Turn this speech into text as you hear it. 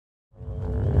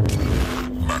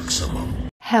maximum.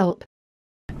 Help.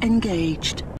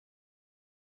 Engaged.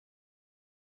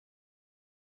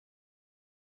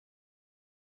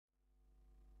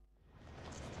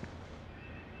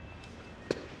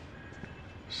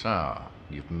 So,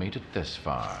 you've made it this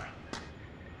far.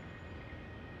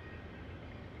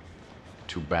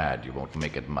 Too bad you won't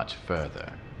make it much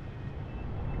further.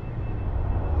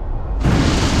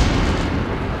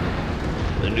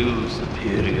 A new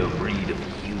superior breed of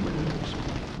humans,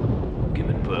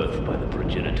 given birth by the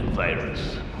progenitor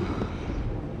virus.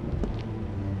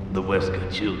 The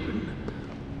Wesker children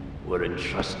were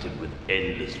entrusted with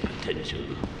endless potential.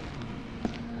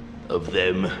 Of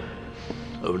them,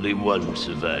 only one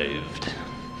survived.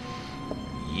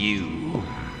 You.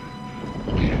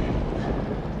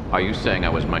 Are you saying I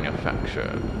was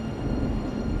manufactured?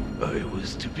 I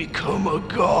was to become a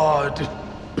god.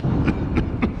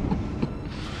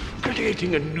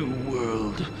 Creating a new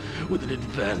world with an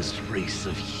advanced race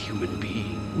of human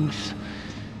beings.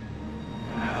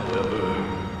 However,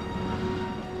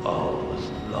 all was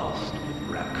lost with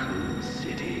Raccoon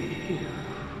City.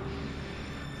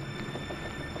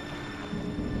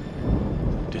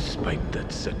 Despite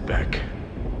that setback,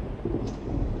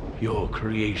 your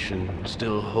creation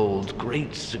still holds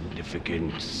great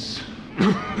significance.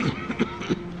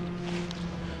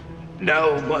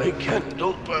 Now my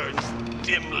candle burns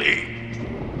dimly.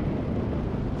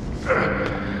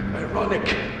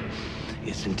 Ironic,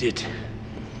 isn't it?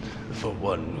 For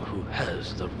one who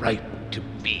has the right to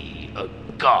be a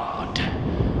god.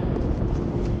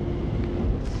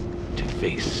 To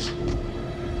face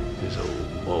his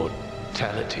own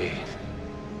mortality.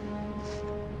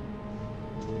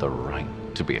 The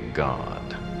right to be a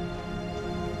god.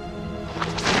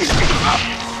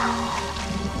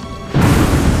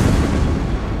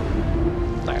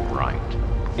 That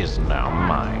right is now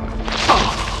mine.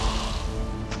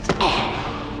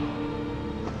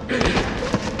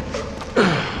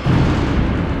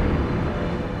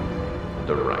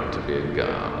 The right to be a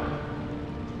god.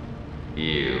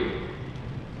 You.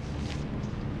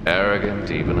 Arrogant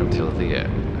even until the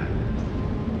end.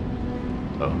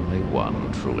 Only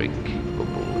one truly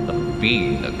capable of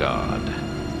being a god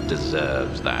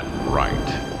deserves that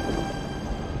right.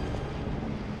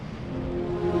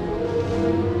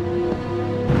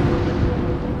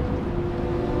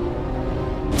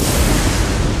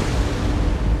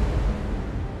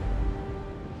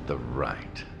 The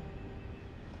right.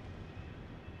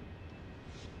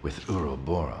 With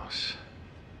Ouroboros,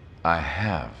 I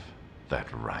have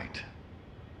that right.